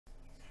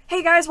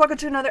Hey guys, welcome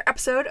to another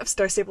episode of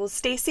Stable with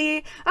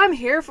Stacy. I'm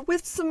here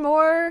with some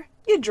more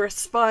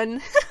Idris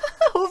fun.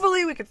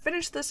 Hopefully we can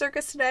finish the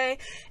circus today,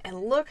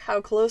 and look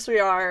how close we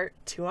are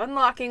to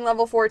unlocking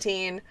level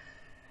 14.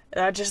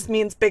 That just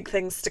means big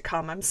things to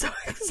come. I'm so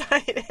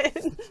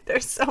excited.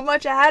 There's so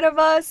much ahead of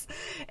us,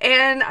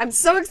 and I'm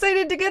so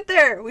excited to get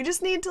there. We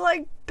just need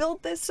to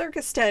build this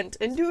circus tent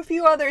and do a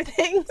few other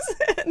things,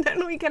 and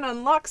then we can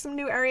unlock some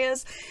new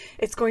areas.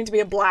 It's going to be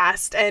a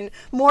blast, and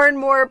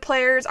more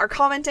players are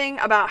commenting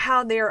about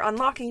how they are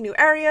unlocking new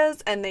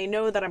areas, and they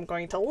know that I'm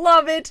going to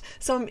love it,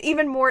 so I'm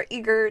even more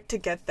eager to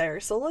get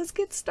there. So let's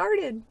get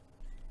started.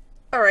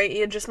 Alright,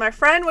 Idris, my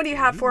friend, what do you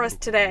have for us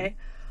today?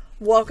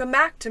 Welcome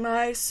back to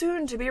my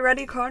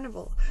soon-to-be-ready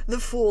carnival. The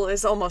Fool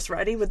is almost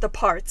ready with the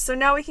parts, so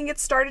now we can get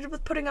started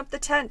with putting up the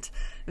tent.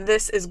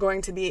 This is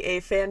going to be a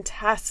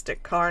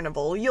fantastic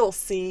carnival, you'll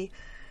see.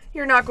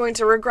 You're not going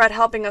to regret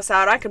helping us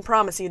out, I can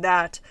promise you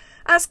that.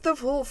 Ask the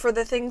Fool for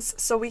the things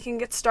so we can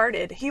get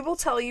started. He will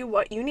tell you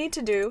what you need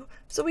to do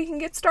so we can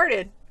get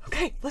started.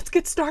 Okay, let's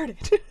get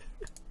started.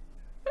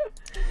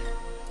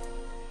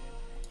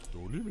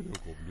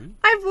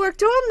 I've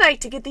worked all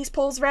night to get these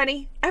poles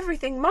ready.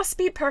 Everything must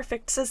be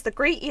perfect, says the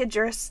great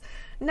Idris.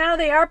 Now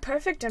they are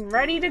perfect and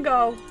ready to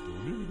go.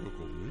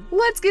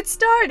 Let's get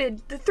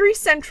started. The 3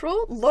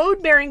 central,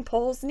 load-bearing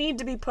poles need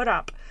to be put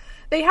up.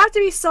 They have to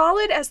be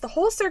solid as the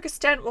whole circus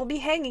tent will be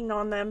hanging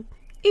on them.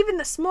 Even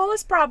the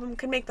smallest problem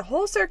can make the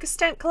whole circus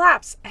tent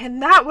collapse,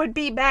 and that would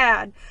be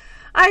bad.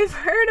 I've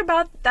heard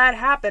about that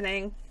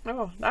happening.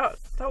 Oh, that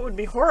would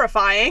be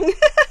horrifying.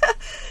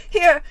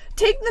 Here,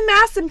 take the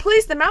masts and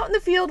place them out in the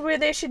field where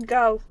they should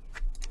go.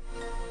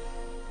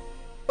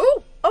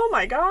 Ooh, oh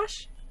my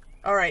gosh.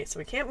 Alright, so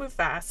we can't move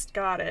fast.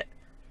 Got it.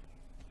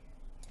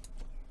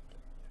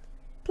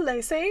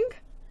 Placing.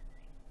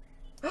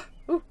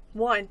 Ooh,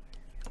 1.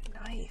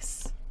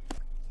 Nice.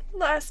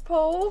 Last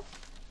pole.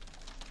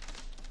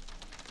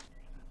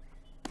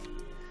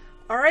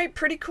 Alright,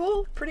 pretty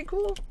cool, pretty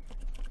cool.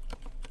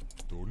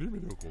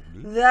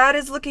 That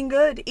is looking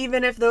good,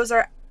 even if those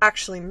are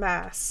actually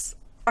masts.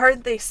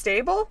 Aren't they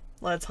stable?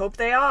 Let's hope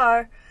they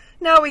are.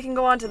 Now we can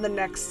go on to the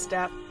next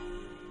step.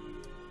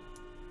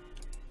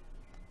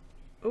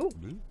 Ooh,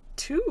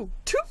 two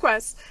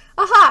quests.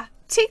 Aha!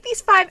 Take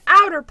these 5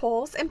 outer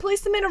poles and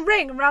place them in a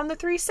ring around the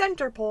 3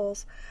 center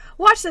poles.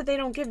 Watch that they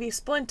don't give you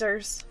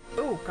splinters.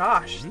 Oh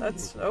gosh,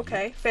 that's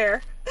okay,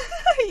 fair.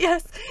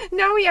 Yes,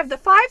 now we have the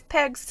 5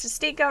 pegs to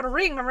stake out a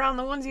ring around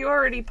the ones you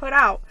already put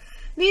out.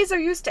 These are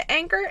used to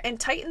anchor and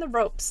tighten the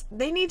ropes.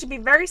 They need to be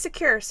very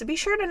secure, so be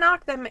sure to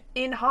knock them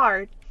in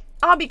hard.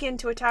 I'll begin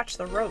to attach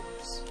the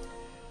ropes.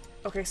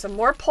 Okay, so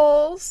more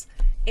poles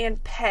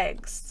and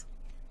pegs.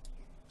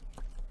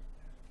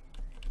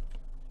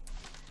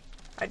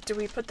 Do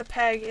we put the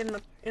peg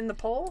in the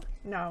pole?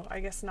 No, I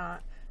guess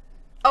not.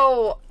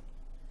 Oh,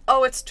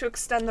 it's to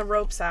extend the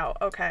ropes out.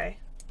 Okay.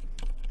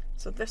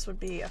 So this would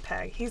be a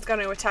peg. He's going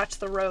to attach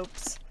the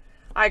ropes.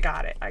 I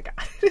got it.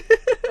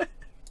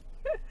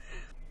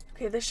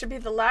 Okay, this should be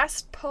the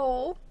last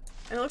pole,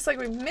 and it looks like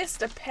we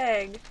missed a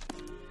peg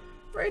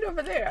right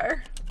over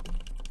there.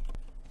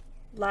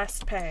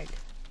 Last peg.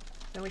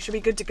 Then we should be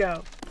good to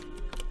go.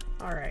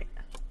 Alright.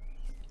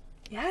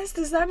 Yes,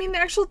 does that mean the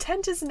actual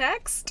tent is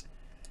next?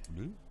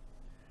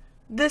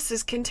 This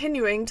is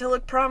continuing to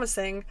look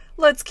promising.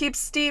 Let's keep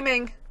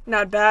steaming.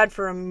 Not bad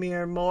for a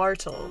mere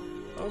mortal.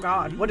 Oh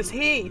god, what is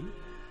he?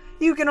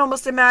 You can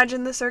almost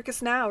imagine the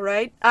circus now,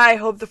 right? I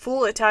hope the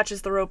Fool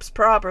attaches the ropes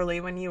properly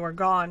when you are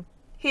gone.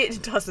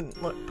 It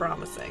doesn't look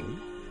promising.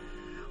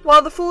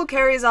 While the Fool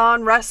carries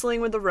on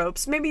wrestling with the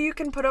ropes, maybe you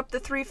can put up the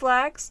 3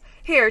 flags?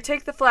 Here,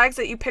 take the flags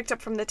that you picked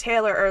up from the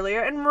tailor earlier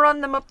and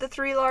run them up the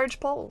 3 large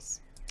poles.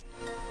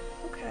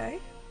 Okay.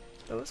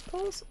 Those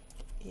poles?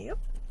 Yep.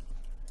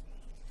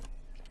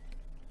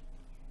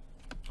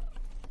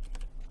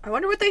 I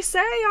wonder what they say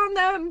on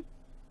them.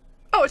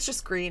 Oh, it's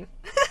just green.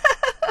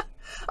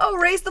 Oh,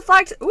 raise the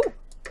flag to... Ooh.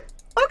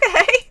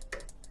 Okay.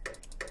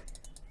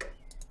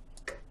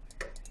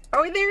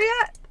 Are we there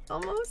yet?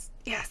 Almost?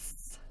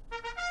 Yes.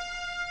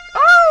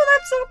 Oh,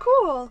 that's so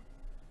cool.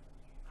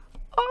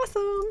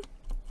 Awesome.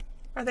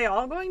 Are they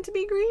all going to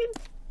be green?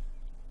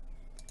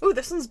 Ooh,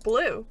 this one's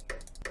blue.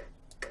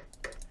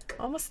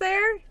 Almost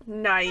there?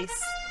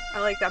 Nice.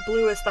 I like that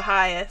blue is the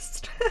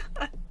highest.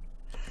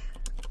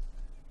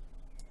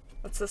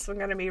 What's this one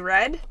gonna be?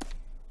 Red?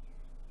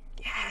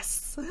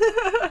 Yes.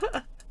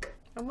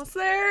 Almost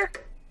there.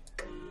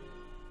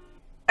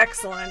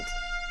 Excellent.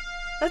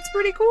 That's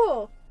pretty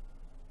cool.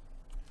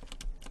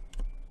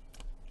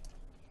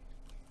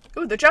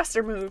 Ooh, the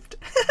dresser moved.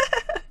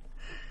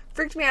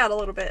 Freaked me out a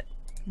little bit.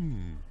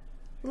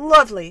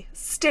 Lovely,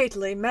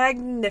 stately,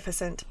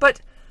 magnificent.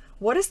 But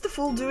what is the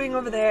Fool doing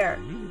over there?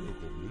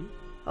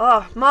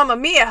 Oh, Mamma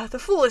Mia! The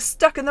Fool is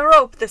stuck in the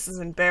rope. This is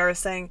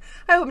embarrassing.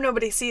 I hope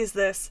nobody sees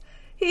this.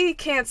 He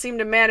can't seem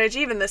to manage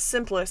even the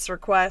simplest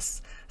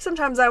requests.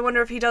 Sometimes I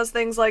wonder if he does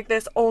things like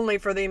this only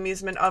for the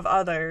amusement of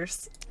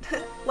others.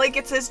 Like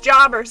it's his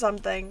job or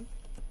something.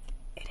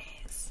 It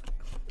is.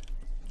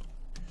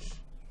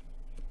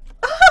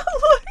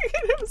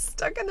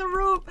 stuck in the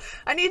rope.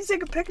 I need to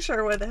take a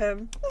picture with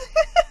him.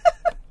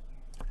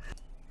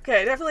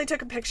 Okay, I definitely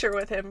took a picture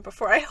with him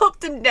before I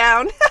helped him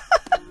down.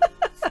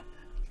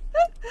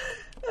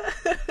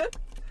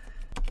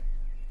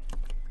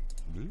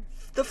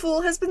 The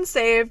fool has been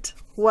saved.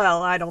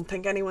 Well, I don't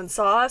think anyone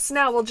saw us.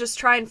 Now we'll just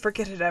try and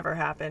forget it ever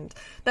happened.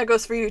 That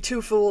goes for you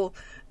too, fool.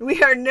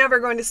 We are never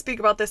going to speak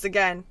about this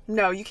again.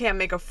 No, you can't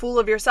make a fool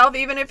of yourself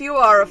even if you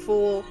are a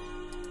fool.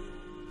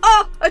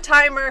 Oh, a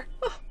timer.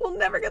 Oh, we'll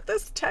never get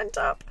this tent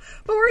up.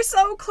 But we're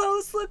so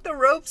close. Look, the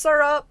ropes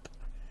are up.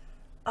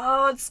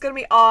 Oh, it's gonna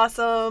be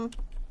awesome.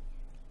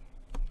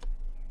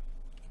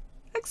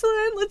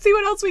 Excellent. Let's see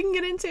what else we can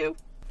get into.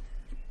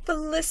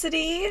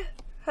 Felicity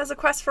has a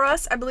quest for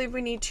us. I believe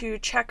we need to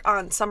check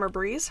on Summer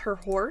Breeze, her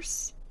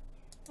horse.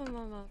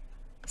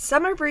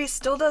 Summer Breeze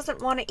still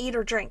doesn't want to eat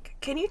or drink.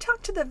 Can you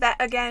talk to the vet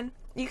again?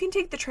 You can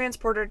take the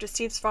transporter to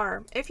Steve's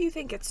farm if you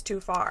think it's too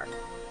far.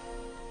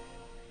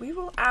 We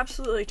will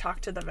absolutely talk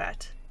to the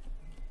vet.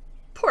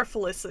 Poor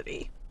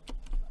Felicity.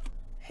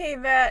 Hey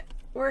vet,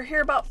 we're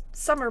here about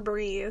Summer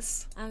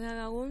Breeze.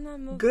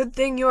 Good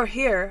thing you're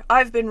here.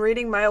 I've been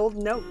reading my old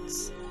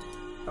notes.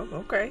 Oh,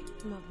 okay.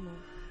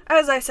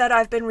 As I said,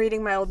 I've been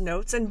reading my old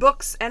notes and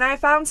books, and I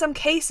found some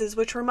cases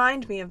which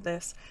remind me of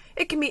this.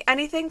 It can be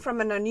anything from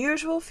an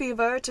unusual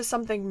fever to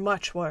something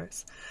much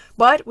worse.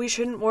 But we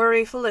shouldn't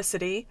worry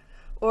Felicity.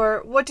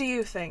 Or what do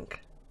you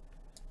think?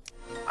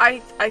 I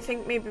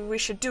think maybe we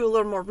should do a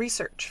little more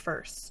research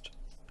first.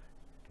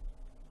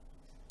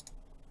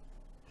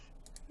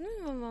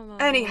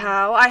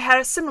 Anyhow, I had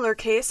a similar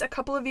case a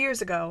couple of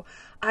years ago.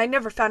 I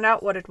never found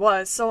out what it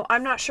was, so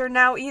I'm not sure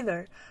now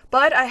either.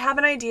 But I have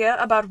an idea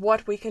about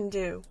what we can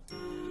do.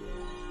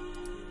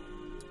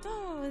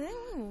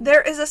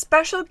 There is a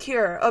special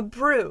cure, a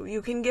brew,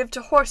 you can give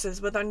to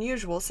horses with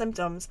unusual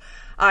symptoms.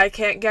 I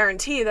can't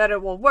guarantee that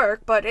it will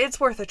work, but it's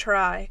worth a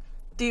try.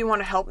 Do you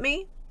want to help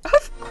me?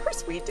 Of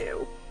course we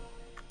do.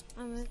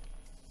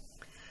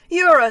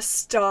 You're a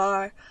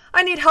star.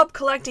 I need help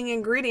collecting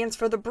ingredients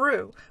for the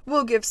brew.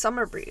 We'll give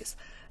Summer Breeze.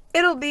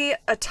 It'll be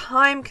a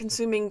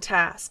time-consuming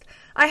task.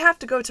 I have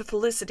to go to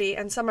Felicity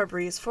and Summer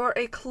Breeze for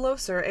a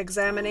closer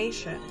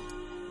examination.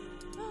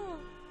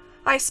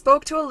 I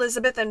spoke to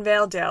Elizabeth in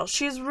Valedale.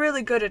 She's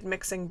really good at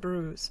mixing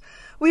brews.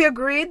 We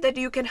agreed that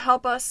you can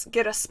help us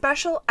get a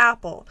special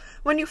apple.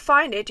 When you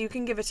find it, you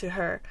can give it to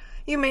her.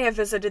 You may have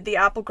visited the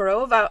apple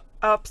grove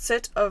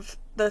opposite of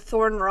the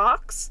Thorn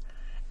Rocks.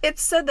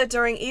 It's said that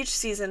during each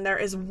season there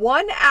is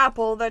one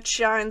apple that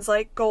shines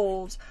like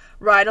gold.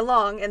 Ride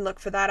along and look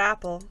for that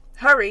apple.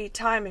 Hurry,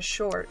 time is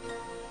short.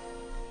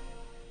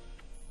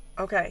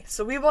 Okay,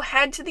 so we will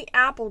head to the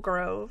apple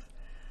grove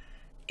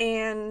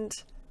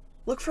and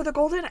look for the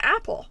golden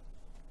apple,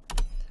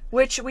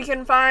 which we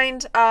can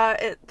find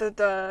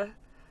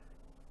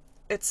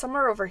it's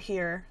somewhere over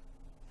here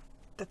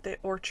that the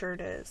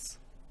orchard is.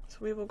 So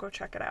we will go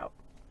check it out.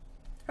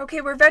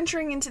 Okay, we're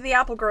venturing into the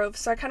apple grove,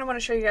 so I kind of want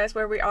to show you guys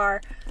where we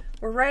are.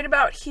 We're right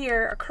about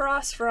here,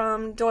 across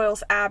from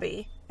Doyle's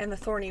Abbey and the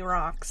Thorny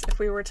Rocks. If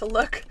we were to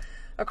look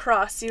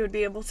across, you would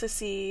be able to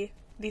see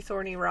the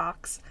Thorny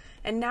Rocks.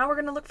 And now we're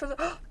going to look for the...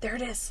 Oh, there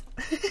it is!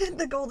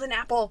 The golden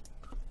apple!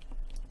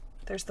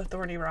 There's the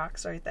Thorny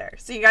Rocks right there.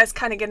 So you guys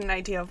kind of get an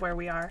idea of where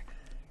we are.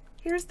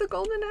 Here's the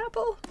golden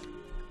apple.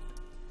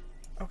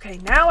 Okay,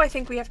 now I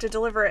think we have to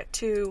deliver it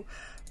to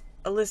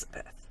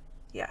Elizabeth.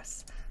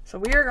 Yes. So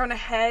we are going to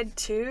head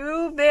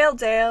to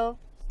Valedale.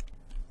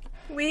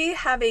 We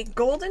have a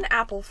golden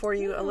apple for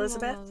you,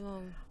 Elizabeth.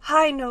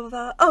 Hi,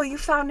 Nova. Oh, you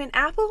found an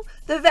apple?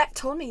 The vet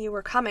told me you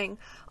were coming.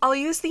 I'll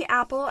use the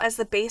apple as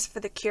the base for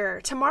the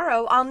cure.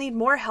 Tomorrow, I'll need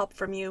more help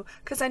from you,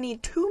 because I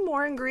need 2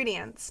 more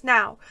ingredients.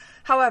 Now,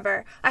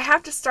 however, I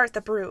have to start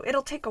the brew.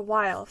 It'll take a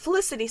while.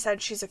 Felicity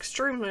said she's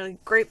extremely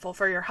grateful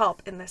for your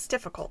help in this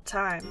difficult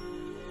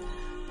time.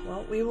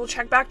 Well, we will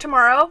check back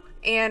tomorrow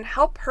and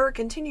help her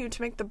continue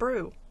to make the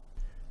brew.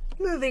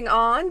 Moving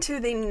on to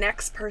the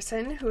next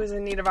person who is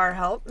in need of our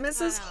help,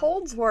 Mrs.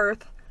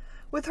 Holdsworth,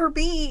 with her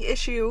bee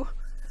issue.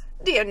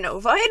 Dear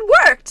Nova, it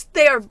worked!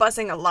 They are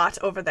buzzing a lot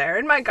over there,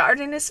 and my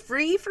garden is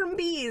free from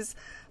bees.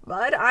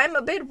 But I'm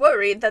a bit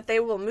worried that they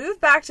will move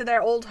back to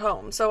their old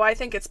home, so I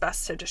think it's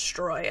best to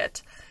destroy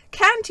it.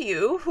 Can't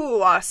you,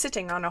 who are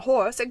sitting on a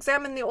horse,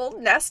 examine the old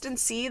nest and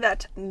see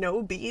that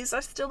no bees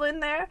are still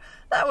in there?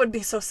 That would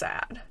be so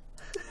sad.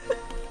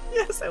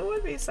 Yes, it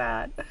would be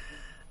sad.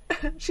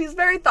 She's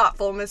very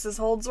thoughtful, Mrs.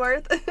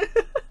 Holdsworth.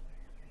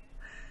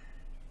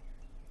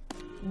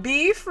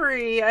 Bee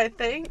free, I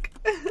think.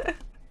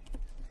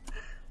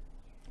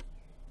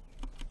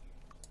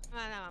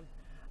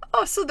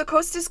 Oh, so the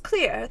coast is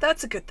clear.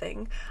 That's a good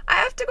thing. I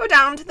have to go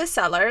down to the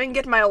cellar and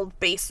get my old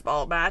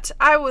baseball bat.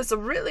 I was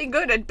really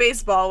good at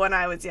baseball when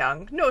I was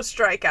young. No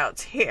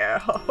strikeouts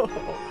here.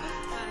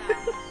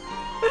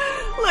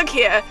 Look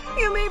here,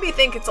 you maybe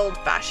think it's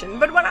old-fashioned,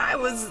 but when I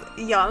was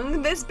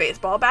young, this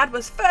baseball bat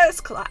was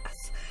first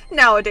class.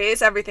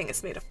 Nowadays, everything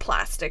is made of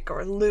plastic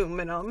or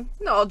aluminum.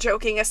 All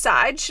joking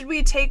aside, should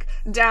we take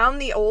down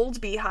the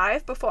old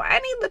beehive before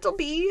any little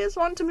bees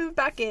want to move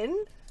back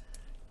in?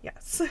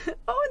 Yes. Oh, and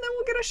then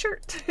we'll get a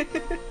shirt.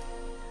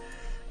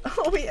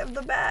 Oh, we have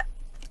the bat.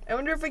 I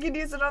wonder if we could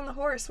use it on the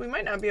horse. We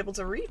might not be able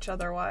to reach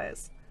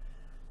otherwise.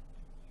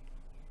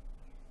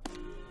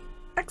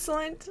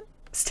 Excellent.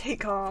 Stay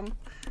calm.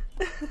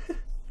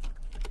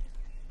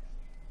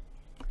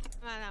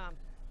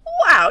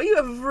 Wow, you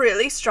have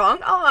really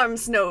strong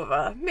arms,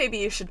 Nova. Maybe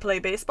you should play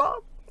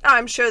baseball.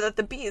 I'm sure that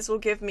the bees will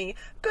give me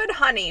good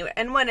honey,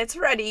 and when it's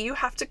ready, you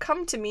have to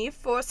come to me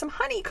for some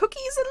honey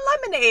cookies and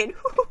lemonade.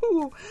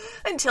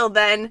 Until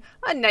then,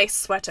 a nice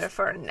sweater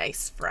for a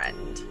nice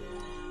friend.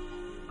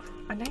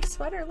 A nice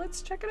sweater,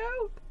 let's check it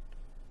out.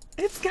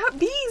 It's got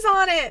bees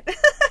on it.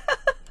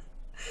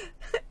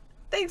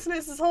 Thanks,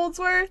 Mrs.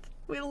 Holdsworth.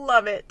 We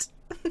love it.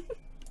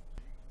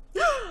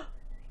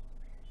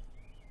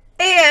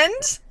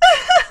 And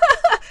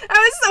I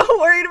was so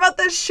worried about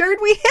this shirt.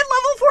 We hit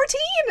level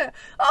 14.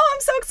 Oh,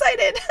 I'm so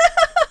excited.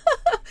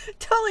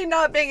 Totally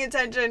not paying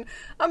attention.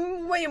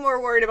 I'm way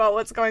more worried about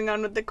what's going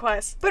on with the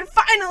quest. But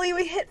finally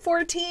we hit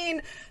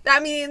 14.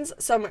 That means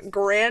some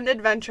grand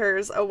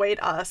adventures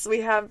await us.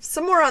 We have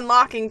some more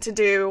unlocking to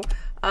do,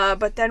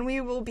 but then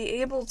we will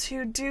be able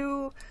to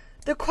do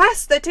the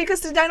quests that take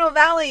us to Dino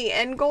Valley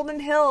and Golden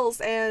Hills,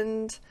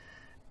 and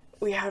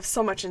we have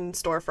so much in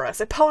store for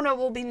us. Epona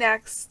will be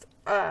next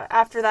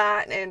after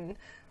that, and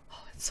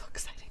oh, it's so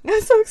exciting.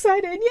 I'm so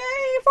excited.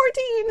 Yay,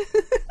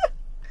 14!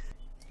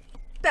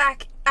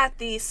 Back at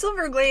the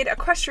Silverglade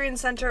Equestrian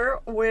Center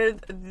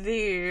with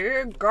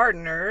the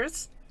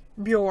gardeners.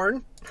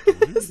 Bjorn.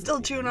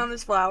 Still chewing on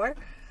his flower.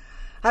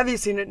 Have you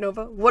seen it,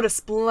 Nova? What a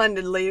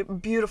splendidly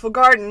beautiful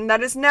garden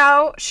that is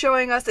now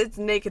showing us its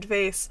naked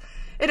face.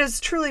 It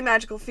is truly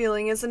magical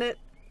feeling, isn't it?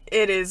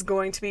 It is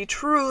going to be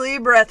truly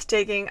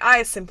breathtaking.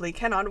 I simply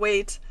cannot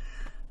wait.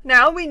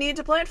 Now we need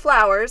to plant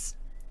flowers.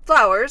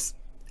 Flowers.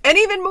 And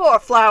even more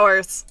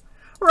flowers.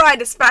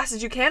 Ride as fast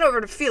as you can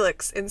over to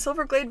Felix in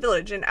Silverglade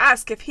Village and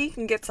ask if he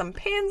can get some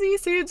pansy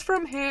seeds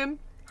from him.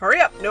 Hurry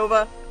up,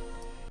 Nova.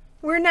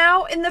 We're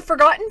now in the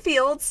Forgotten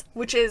Fields,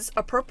 which is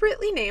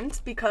appropriately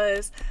named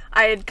because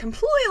I had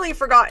completely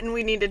forgotten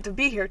we needed to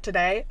be here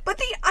today. But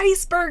the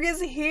Iceberg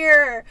is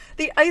here!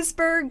 The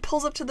Iceberg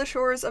pulls up to the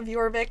shores of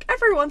Jorvik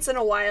every once in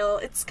a while.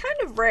 It's kind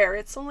of rare.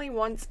 It's only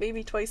once,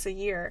 maybe twice a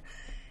year.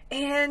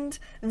 And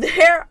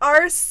there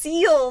are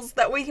seals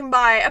that we can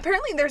buy.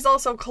 Apparently there's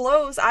also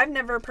clothes. I've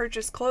never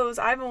purchased clothes.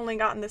 I've only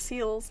gotten the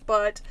seals,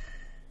 but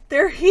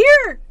they're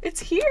here! It's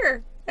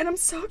here! And I'm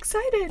so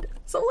excited.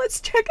 So let's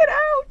check it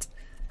out!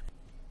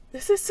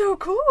 This is so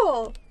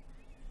cool.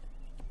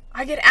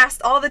 I get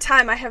asked all the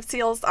time. I have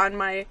seals on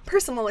my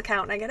personal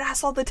account. And I get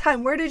asked all the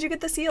time, where did you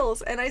get the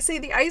seals? And I say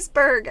the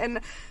Iceberg,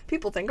 and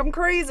people think I'm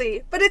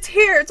crazy. But it's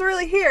here. It's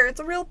really here. It's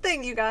a real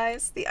thing, you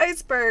guys. The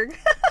Iceberg.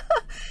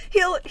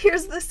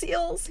 Here's the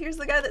seals. Here's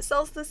the guy that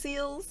sells the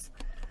seals.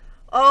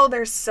 Oh,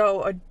 they're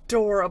so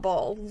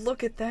adorable.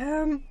 Look at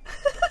them.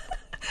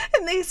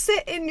 And they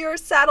sit in your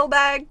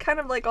saddlebag,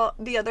 kind of like all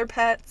the other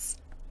pets.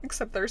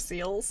 Except they're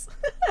seals.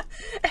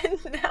 And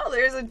now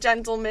there's a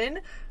gentleman,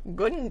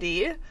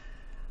 Gundi,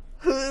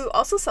 who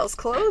also sells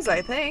clothes,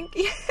 I think.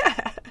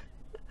 Yeah,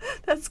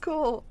 that's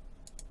cool.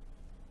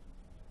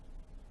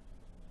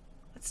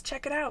 Let's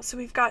check it out. So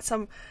we've got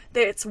some,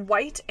 it's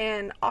white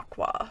and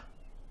aqua.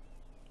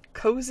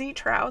 Cozy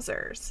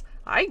trousers,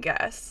 I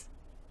guess.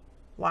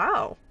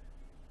 Wow.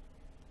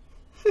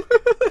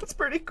 That's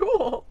pretty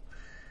cool.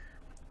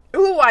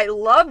 Ooh, I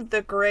love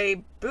the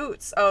gray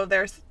boots. Oh,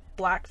 there's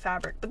black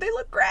fabric, but they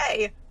look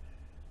gray.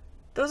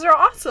 Those are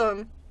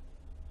awesome.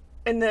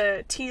 And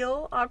the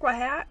teal aqua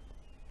hat.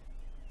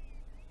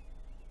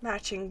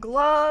 Matching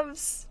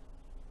gloves.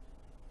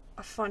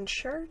 A fun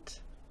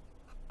shirt.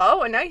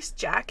 Oh, a nice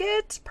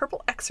jacket.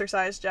 Purple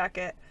exercise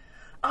jacket.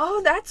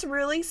 Oh, that's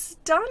really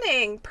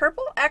stunning.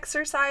 Purple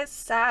exercise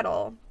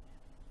saddle.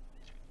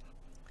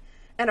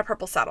 And a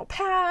purple saddle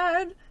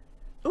pad.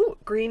 Ooh,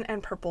 green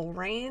and purple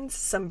reins.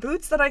 Some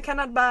boots that I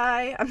cannot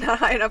buy. I'm not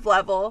high enough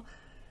level.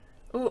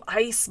 Ooh,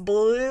 ice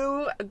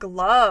blue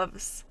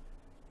gloves.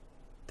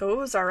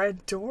 Those are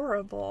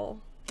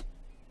adorable.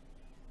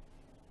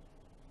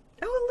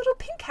 Oh, a little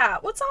pink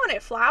hat. What's on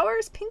it?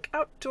 Flowers? Pink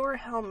outdoor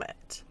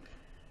helmet.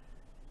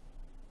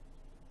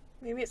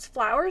 Maybe it's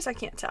flowers? I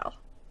can't tell.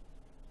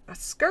 A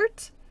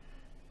skirt.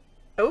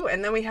 Oh,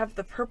 and then we have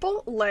the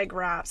purple leg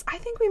wraps. I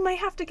think we might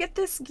have to get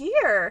this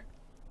gear.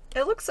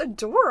 It looks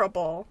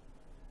adorable.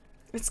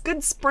 It's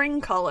good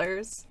spring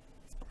colors.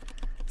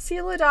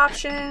 Seal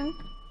adoption.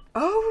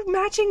 Oh,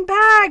 matching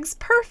bags.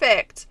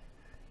 Perfect.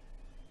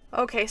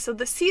 Okay, so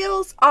the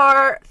seals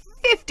are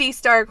 50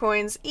 star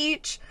coins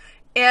each.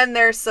 And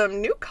there's some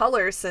new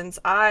colors since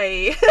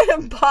I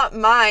bought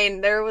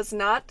mine. There was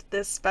not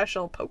this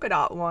special polka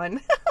dot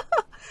one.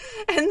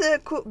 And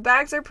the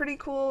bags are pretty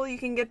cool. You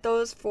can get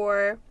those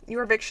for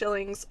your Vic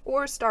shillings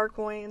or star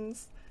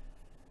coins.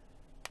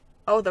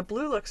 Oh, the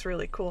blue looks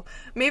really cool.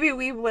 Maybe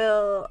we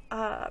will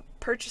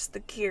purchase the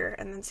gear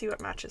and then see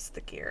what matches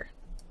the gear.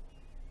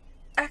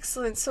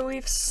 Excellent. So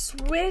we've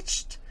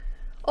switched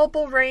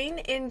Opal Rain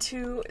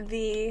into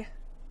the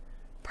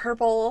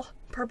purple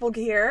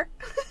gear.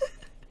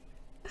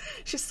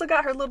 She's still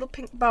got her little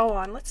pink bow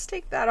on. Let's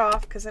take that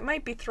off because it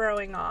might be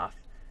throwing off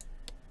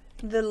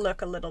the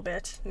look a little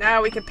bit.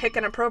 Now we can pick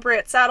an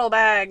appropriate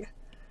saddlebag.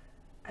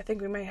 I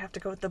think we might have to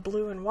go with the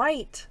blue and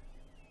white.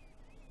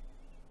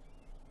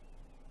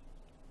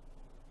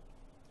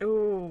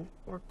 Ooh,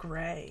 or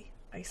gray.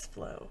 Ice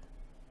flow.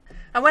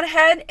 I went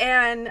ahead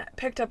and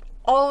picked up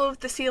all of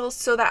the seals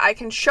so that I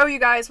can show you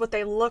guys what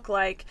they look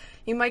like.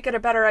 You might get a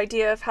better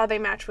idea of how they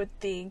match with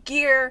the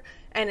gear.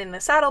 And in the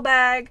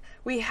saddlebag,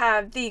 we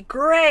have the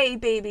gray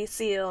baby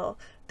seal.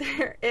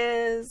 There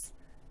is...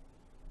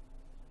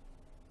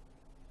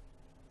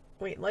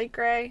 Wait, light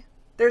gray?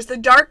 There's the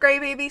dark gray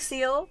baby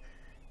seal,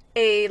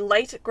 a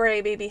light gray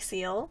baby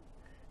seal,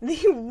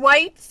 the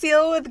white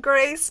seal with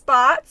gray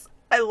spots.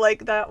 I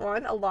like that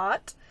one a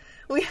lot.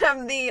 We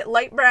have the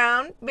light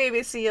brown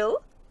baby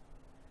seal.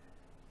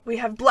 We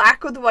have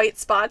black with white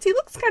spots. He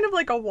looks kind of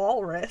like a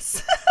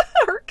walrus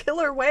or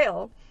killer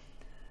whale.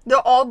 The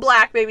all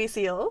black baby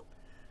seal.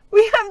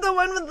 We have the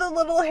one with the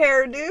little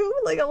hairdo,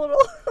 like a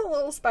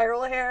little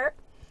spiral hair.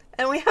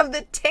 And we have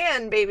the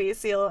tan baby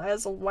seal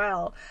as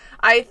well.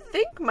 I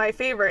think my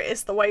favorite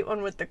is the white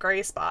one with the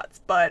gray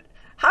spots, but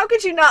how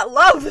could you not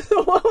love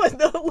the one with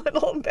the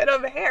little bit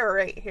of hair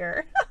right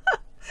here?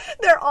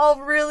 They're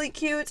all really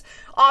cute,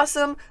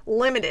 awesome,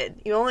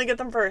 limited. You only get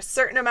them for a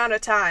certain amount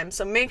of time,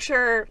 so make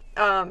sure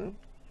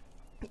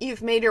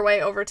you've made your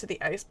way over to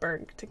the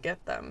Iceberg to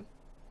get them.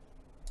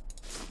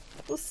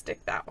 We'll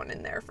stick that one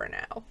in there for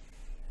now.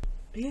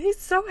 He's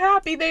so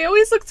happy. They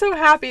always look so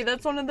happy.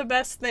 That's one of the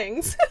best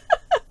things.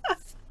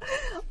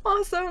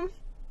 Awesome.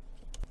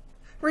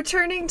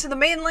 Returning to the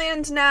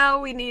mainland now,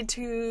 we need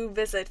to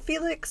visit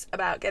Felix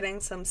about getting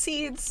some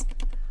seeds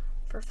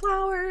for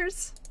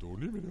flowers.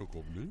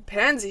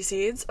 Pansy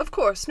seeds? Of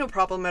course, no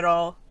problem at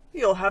all.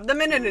 You'll have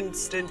them in an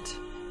instant.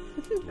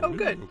 Oh,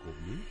 good.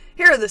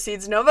 Here are the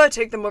seeds, Nova.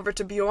 Take them over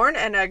to Bjorn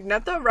and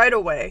Agnetha right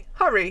away.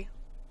 Hurry.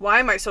 Why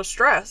am I so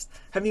stressed?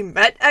 Have you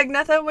met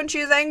Agnetha when she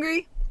is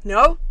angry?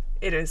 No?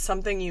 It is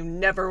something you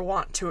never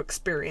want to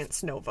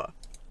experience, Nova.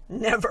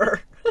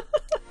 Never.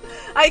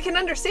 I can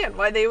understand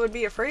why they would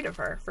be afraid of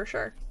her, for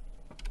sure.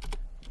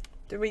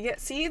 Did we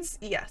get seeds?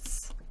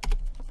 Yes.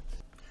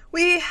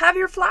 We have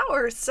your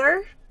flowers,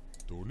 sir.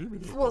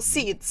 Well,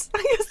 seeds.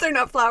 I guess they're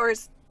not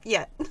flowers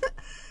yet.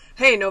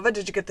 Hey, Nova,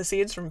 did you get the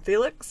seeds from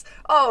Felix?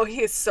 Oh,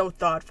 he is so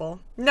thoughtful.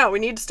 Now we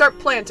need to start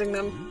planting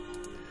them.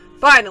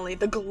 Finally,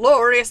 the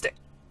glorious day...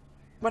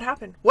 What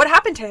happened? What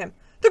happened to him?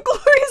 The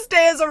glorious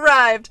day has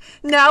arrived!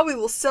 Now we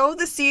will sow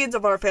the seeds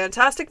of our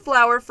fantastic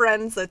flower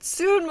friends that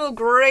soon will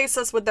grace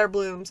us with their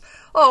blooms.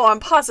 Oh, I'm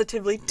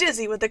positively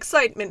dizzy with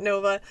excitement,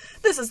 Nova.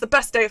 This is the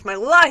best day of my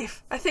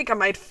life. I think I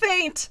might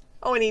faint.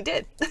 Oh, and he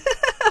did.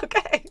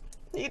 Okay,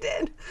 he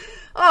did.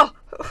 Oh,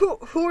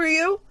 who are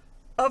you?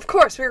 Of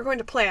course, we are going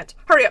to plant.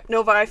 Hurry up,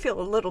 Nova, I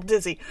feel a little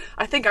dizzy.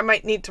 I think I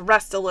might need to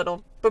rest a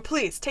little. But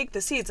please, take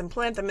the seeds and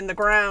plant them in the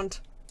ground.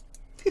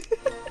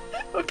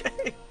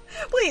 Okay.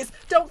 Please,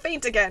 don't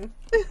faint again.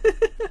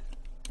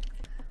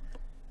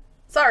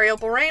 Sorry,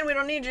 Opal Rain, we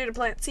don't need you to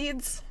plant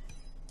seeds.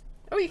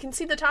 Oh, you can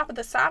see the top of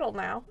the saddle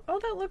now. Oh,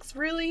 that looks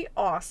really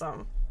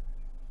awesome.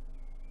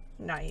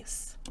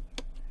 Nice.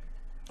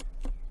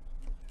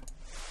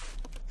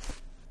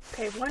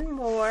 Okay, one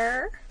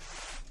more.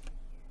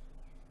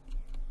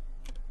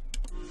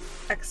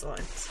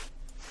 Excellent.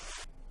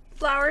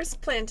 Flowers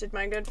planted,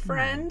 my good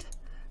friend.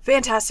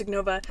 Fantastic,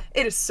 Nova.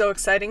 It is so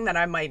exciting that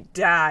I might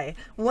die.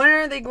 When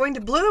are they going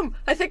to bloom?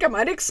 I think I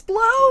might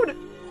explode.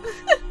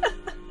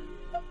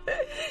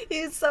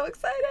 He's so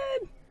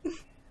excited.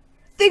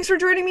 Thanks for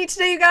joining me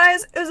today, you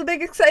guys. It was a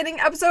big, exciting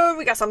episode.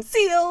 We got some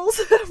seals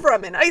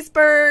from an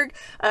iceberg,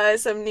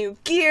 some new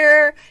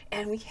gear,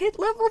 and we hit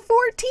level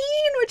 14,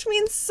 which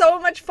means so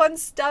much fun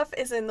stuff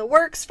is in the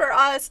works for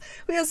us.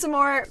 We have some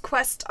more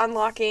quest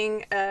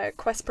unlocking,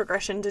 quest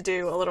progression to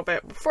do a little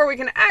bit before we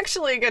can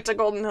actually get to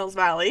Golden Hills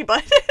Valley,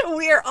 but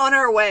we are on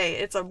our way.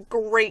 It's a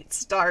great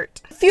start.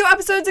 A few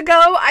episodes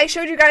ago, I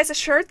showed you guys a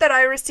shirt that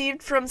I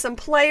received from some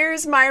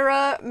players.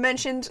 Myra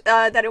mentioned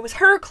that it was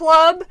her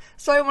club,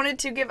 so I wanted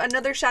to give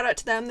another shout out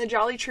to them. The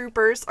Jolly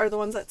Troopers are the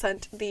ones that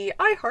sent the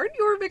I Heart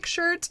Jorvik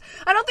shirt.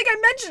 I don't think I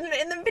mentioned it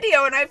in the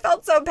video and I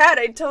felt so bad.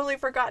 I totally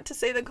forgot to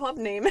say the club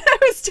name. I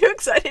was too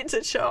excited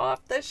to show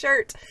off the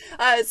shirt.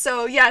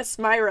 So yes,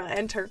 Myra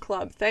and her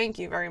club, thank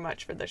you very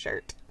much for the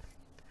shirt.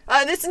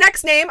 This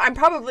next name I'm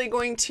probably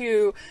going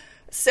to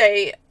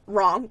say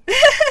wrong.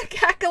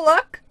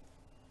 Kakaluk.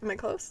 Am I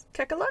close?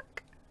 Kakaluk?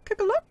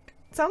 Kakaluk?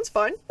 Sounds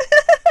fun.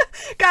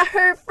 Got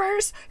her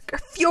first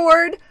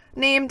fjord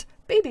named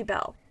Baby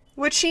Bell,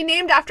 which she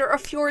named after a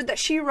fjord that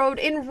she rode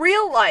in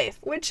real life,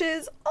 which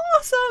is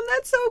awesome.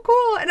 That's so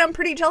cool. And I'm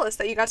pretty jealous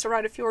that you got to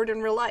ride a fjord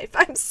in real life.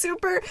 I'm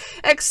super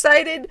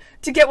excited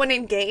to get one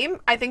in game.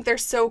 I think they're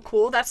so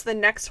cool. That's the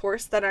next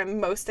horse that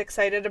I'm most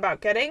excited about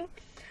getting.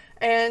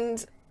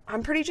 And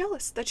I'm pretty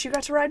jealous that you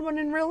got to ride one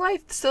in real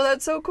life. So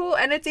that's so cool.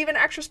 And it's even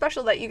extra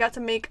special that you got to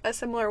make a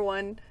similar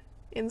one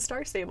in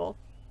Star Stable.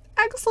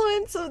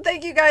 Excellent. So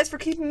thank you guys for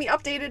keeping me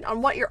updated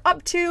on what you're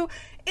up to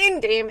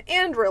in-game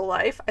and real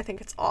life. I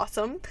think it's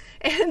awesome.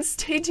 And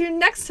stay tuned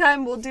next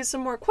time. We'll do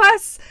some more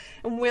quests,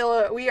 and we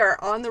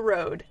are on the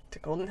road to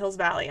Golden Hills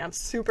Valley. I'm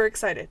super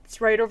excited.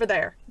 It's right over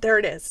there. There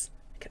it is.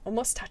 I can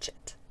almost touch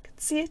it. I can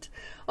see it.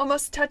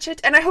 Almost touch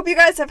it. And I hope you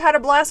guys have had a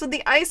blast with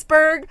the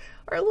Iceberg.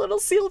 Our little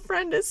seal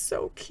friend is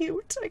so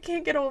cute. I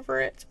can't get over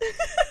it.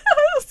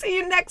 I'll see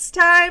you next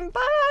time.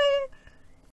 Bye.